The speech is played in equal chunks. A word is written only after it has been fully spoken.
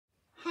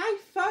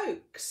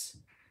folks,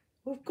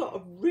 we've got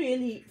a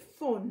really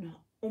fun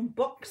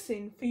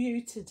unboxing for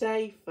you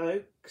today,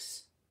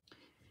 folks.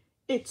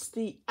 It's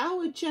the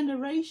Our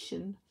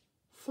Generation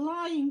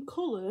Flying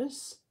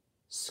Colours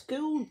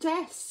school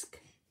desk,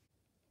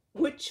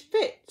 which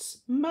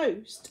fits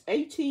most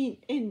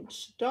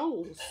 18-inch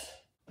dolls.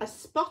 I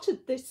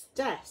spotted this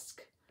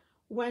desk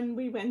when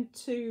we went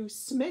to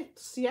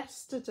Smith's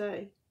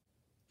yesterday,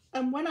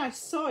 and when I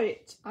saw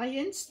it I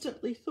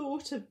instantly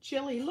thought of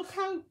Jilly. Look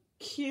how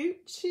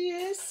cute she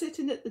is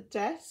sitting at the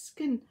desk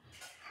and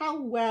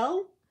how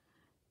well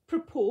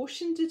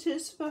proportioned it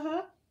is for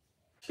her.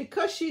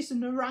 Because she's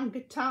an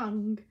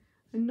orangutan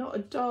and not a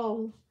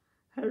doll,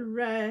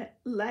 her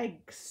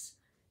legs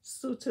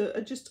sort of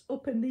are just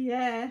up in the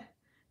air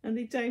and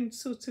they don't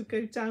sort of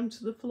go down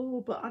to the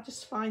floor, but I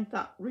just find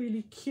that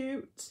really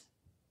cute.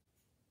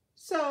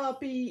 So I'll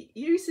be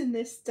using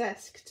this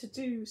desk to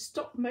do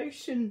stop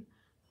motion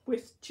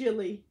with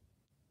Jilly.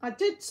 I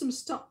did some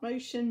stop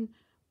motion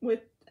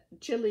with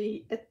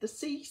Jilly at the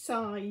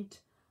seaside.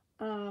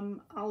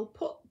 I'll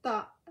put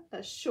that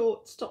a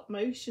short stop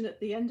motion at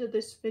the end of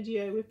this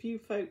video if you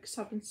folks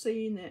haven't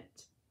seen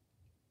it.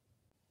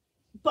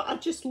 But I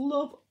just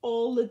love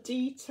all the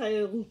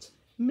detailed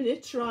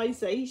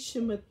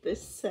miniaturization with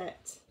this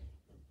set.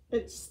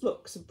 It just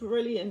looks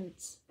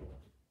brilliant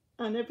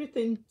and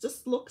everything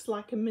just looks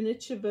like a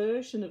miniature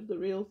version of the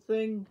real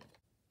thing.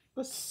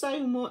 There's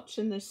so much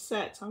in this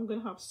set. I'm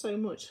going to have so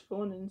much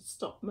fun in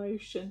stop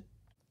motion.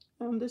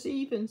 And there's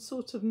even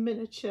sort of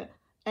miniature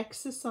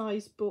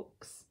exercise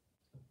books.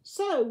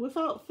 So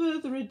without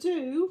further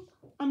ado,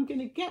 I'm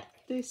going to get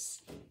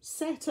this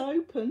set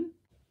open,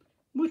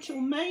 which will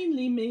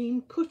mainly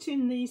mean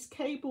cutting these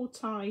cable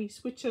ties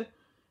which are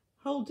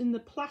holding the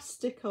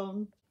plastic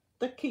on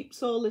that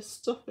keeps all this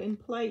stuff in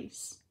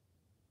place.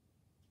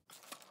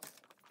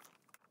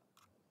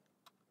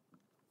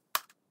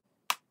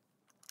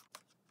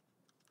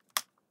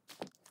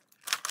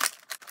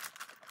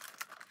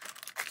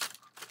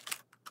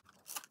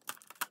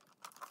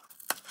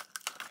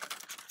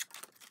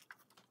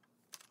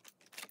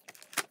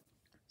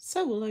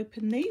 So we'll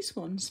open these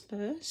ones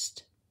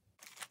first.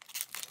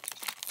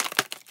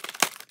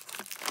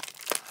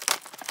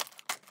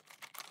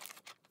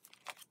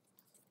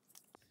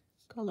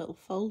 Got a little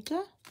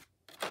folder.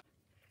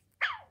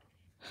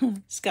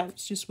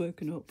 Scout's just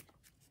woken up.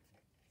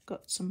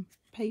 Got some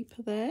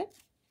paper there.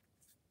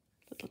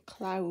 Little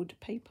cloud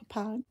paper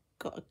pad.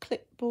 Got a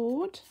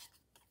clipboard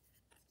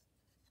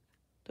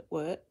that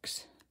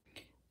works.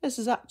 This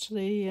is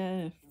actually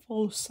a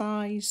full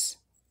size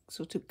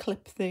sort of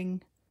clip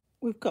thing.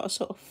 We've got a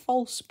sort of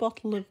false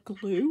bottle of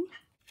glue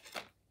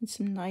and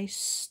some nice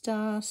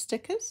star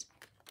stickers.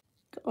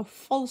 Got a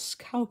false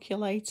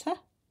calculator.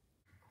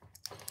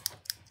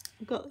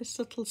 We've got this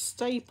little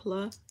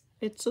stapler.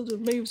 It sort of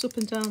moves up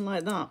and down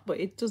like that, but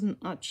it doesn't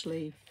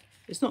actually,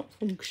 it's not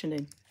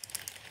functioning.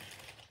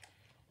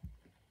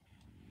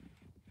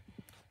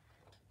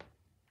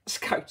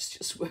 Scout's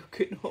just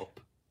woken up.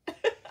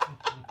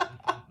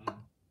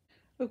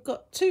 We've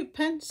got two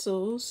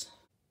pencils.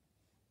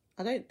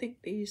 I don't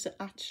think these are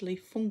actually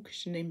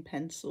functioning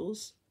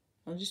pencils.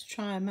 I'll just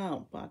try them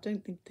out, but I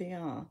don't think they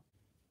are.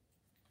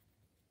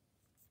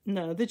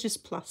 No, they're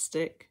just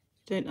plastic.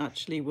 They don't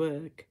actually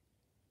work.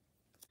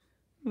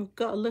 We've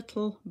got a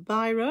little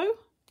biro.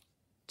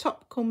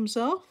 Top comes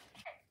off.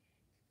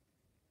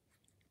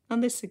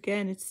 And this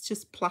again, it's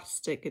just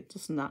plastic. It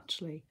doesn't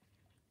actually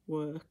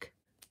work.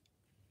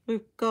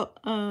 We've got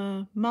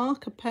a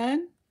marker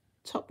pen.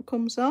 Top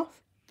comes off.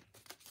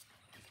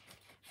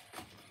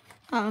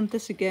 And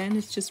this again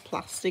is just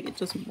plastic, it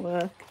doesn't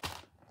work.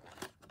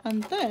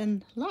 And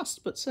then,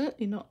 last but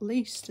certainly not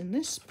least in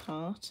this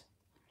part,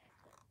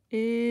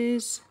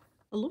 is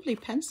a lovely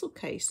pencil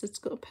case that's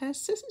got a pair of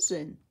scissors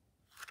in.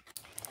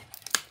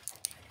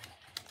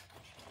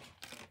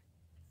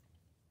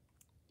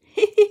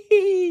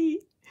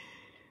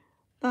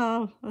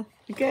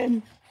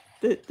 Again,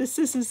 the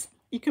scissors,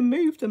 you can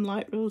move them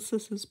like real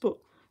scissors, but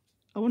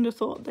I wouldn't have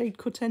thought they'd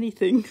cut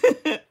anything.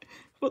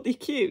 But they're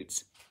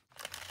cute.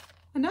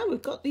 And now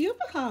we've got the other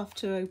half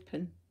to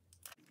open.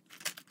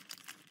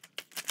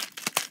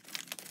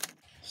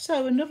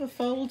 So another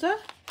folder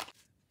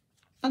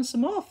and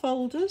some more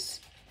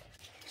folders,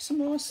 some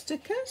more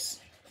stickers,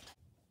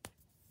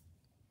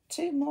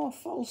 two more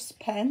false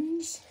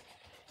pens,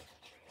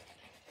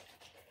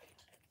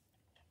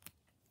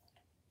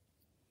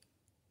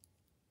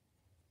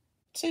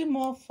 two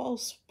more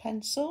false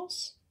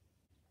pencils.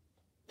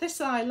 This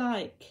I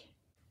like.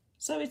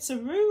 So it's a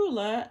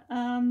ruler,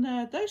 and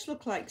those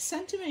look like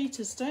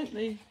centimetres, don't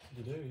they?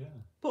 They do, yeah.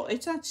 But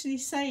it actually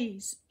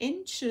says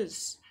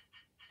inches.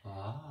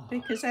 Ah.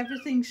 Because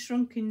everything's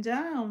shrunken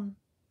down.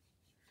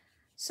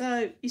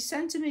 So your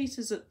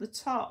centimetres at the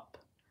top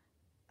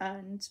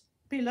and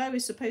below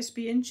is supposed to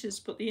be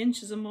inches, but the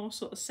inches are more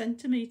sort of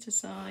centimetre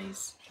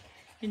size.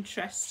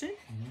 Interesting.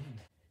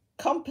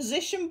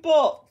 Composition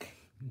book.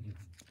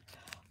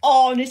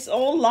 Oh, and it's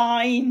all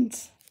lined.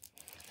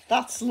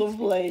 That's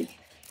lovely.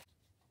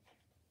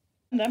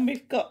 And then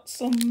we've got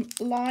some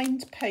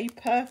lined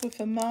paper with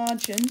a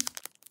margin,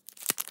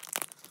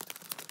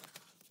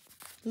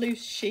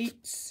 loose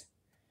sheets.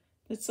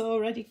 It's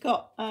already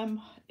got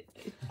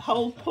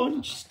hole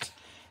punched,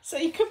 so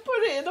you can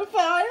put it in a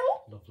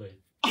file. Lovely.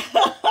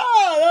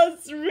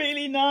 That's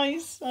really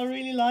nice. I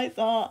really like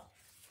that.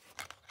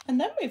 And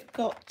then we've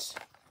got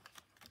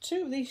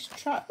two of these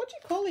what do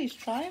you call these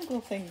triangle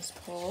things,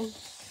 Paul?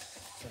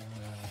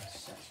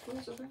 Set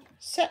squares, I think.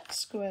 Set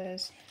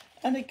squares.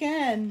 And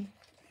again,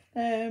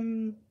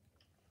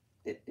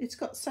 it's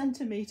got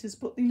centimetres,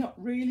 but they're not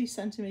really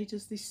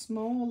centimetres, they're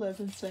smaller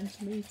than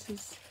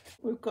centimetres.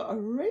 We've got a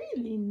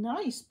really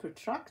nice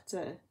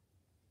protractor,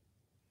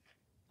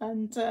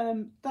 and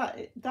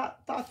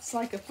that's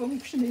like a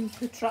functioning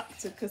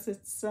protractor, because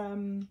it's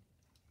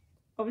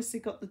obviously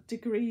got the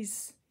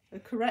degrees are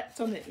correct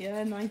on it,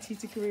 yeah, 90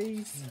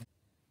 degrees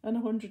and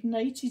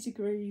 180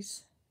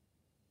 degrees.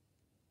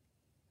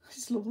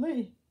 It's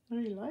lovely. I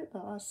really like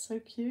that. That's so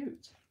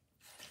cute.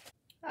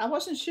 I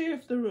wasn't sure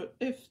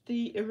if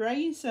the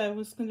eraser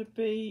was going to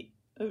be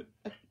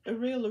a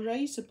real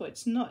eraser, but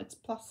it's not. It's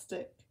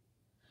plastic.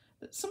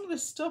 But some of the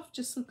stuff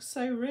just looks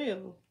so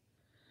real.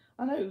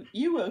 I know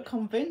you were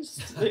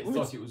convinced I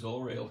thought it was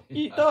all real.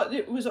 You thought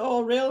it was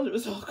all real, it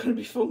was all going to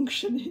be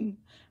functioning.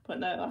 But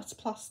no, that's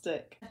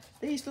plastic.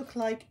 These look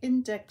like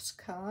index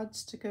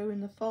cards to go in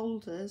the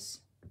folders.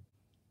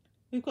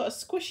 We've got a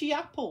squishy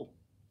apple.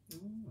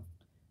 Mm.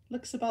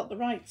 Looks about the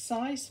right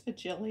size for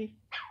Jilly.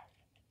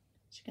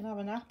 She can have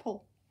an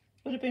apple.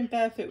 Would have been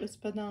better if it was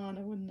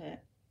banana, wouldn't it?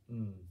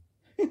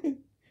 Mm.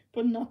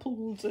 But an apple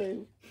will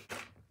do.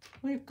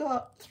 We've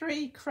got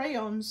 3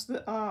 crayons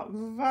that are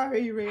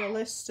very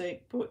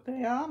realistic, but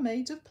they are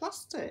made of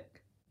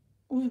plastic.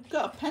 We've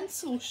got a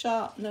pencil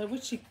sharpener,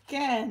 which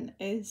again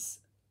is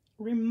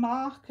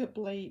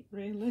remarkably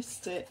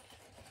realistic.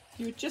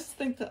 You would just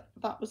think that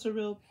that was a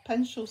real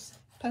pencil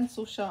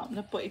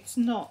sharpener, but it's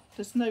not.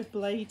 There's no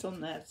blade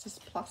on there, it's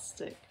just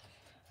plastic.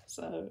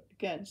 So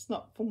again, it's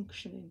not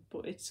functioning,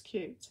 but it's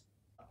cute.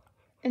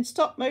 In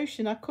stop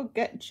motion, I could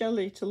get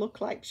Jilly to look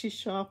like she's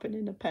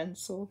sharpening a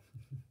pencil.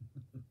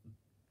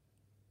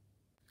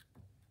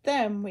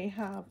 Then we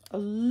have a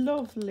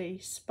lovely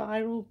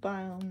spiral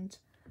bound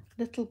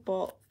little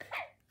book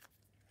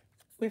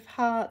with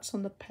hearts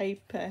on the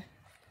paper.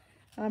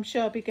 I'm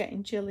sure I'll be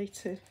getting Jilly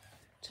to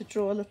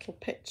draw a little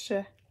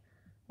picture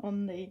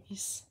on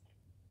these.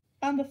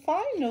 And the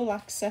final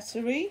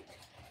accessory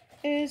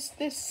is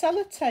this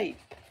sellotape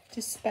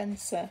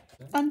dispenser.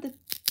 And the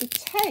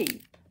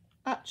tape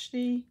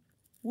actually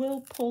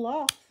will pull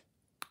off.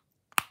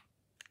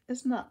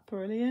 Isn't that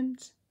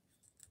brilliant?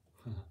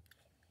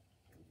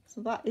 So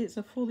that is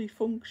a fully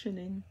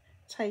functioning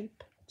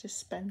tape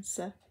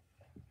dispenser.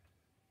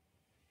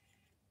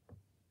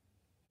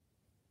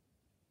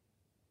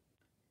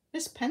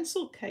 This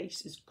pencil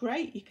case is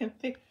great. You can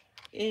fit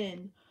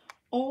in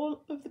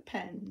all of the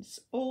pens,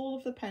 all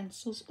of the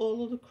pencils,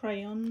 all of the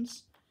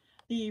crayons,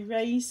 the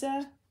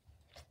eraser,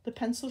 the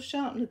pencil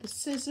sharpener, the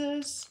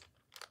scissors,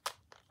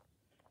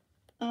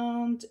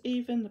 and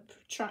even the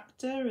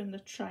protractor and the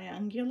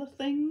triangular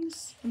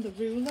things and the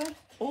ruler.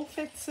 All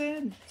fits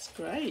in. It's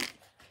great.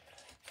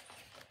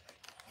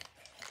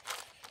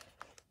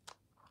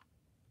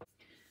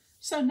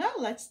 So now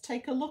let's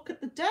take a look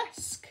at the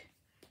desk.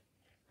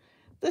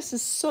 This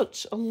is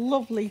such a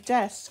lovely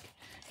desk.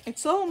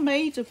 It's all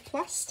made of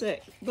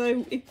plastic,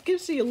 though it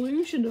gives the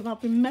illusion of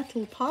having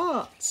metal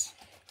parts.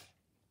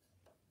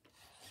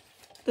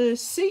 The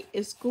seat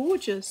is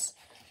gorgeous.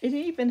 It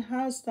even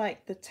has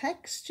like the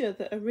texture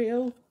that a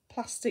real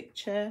plastic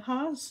chair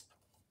has.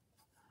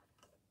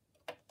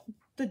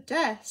 The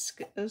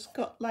desk has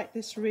got like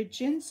this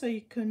ridging, so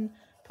you can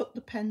put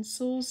the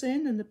pencils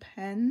in and the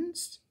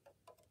pens.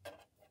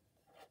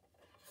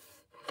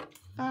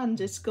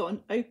 And it's got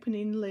an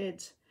opening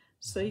lid,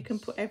 so you can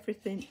put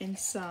everything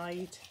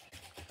inside.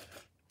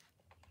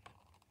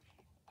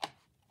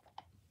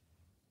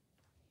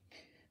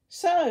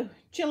 So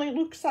Jilly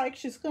looks like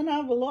she's going to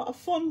have a lot of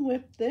fun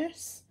with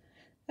this.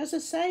 As I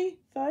say,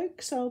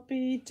 folks, I'll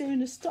be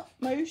doing a stop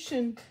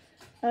motion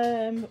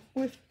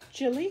with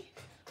Jilly,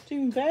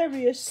 doing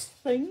various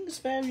things,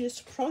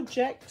 various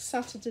projects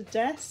sat at a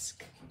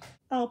desk.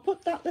 I'll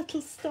put that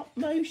little stop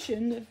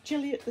motion of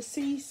Jilly at the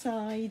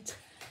seaside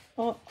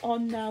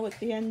on now at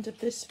the end of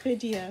this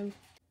video.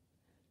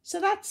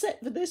 So that's it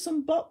for this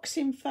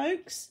unboxing,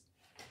 folks.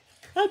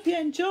 Hope you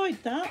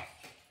enjoyed that.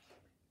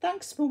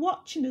 Thanks for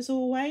watching as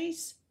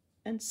always,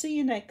 and see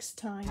you next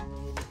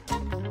time.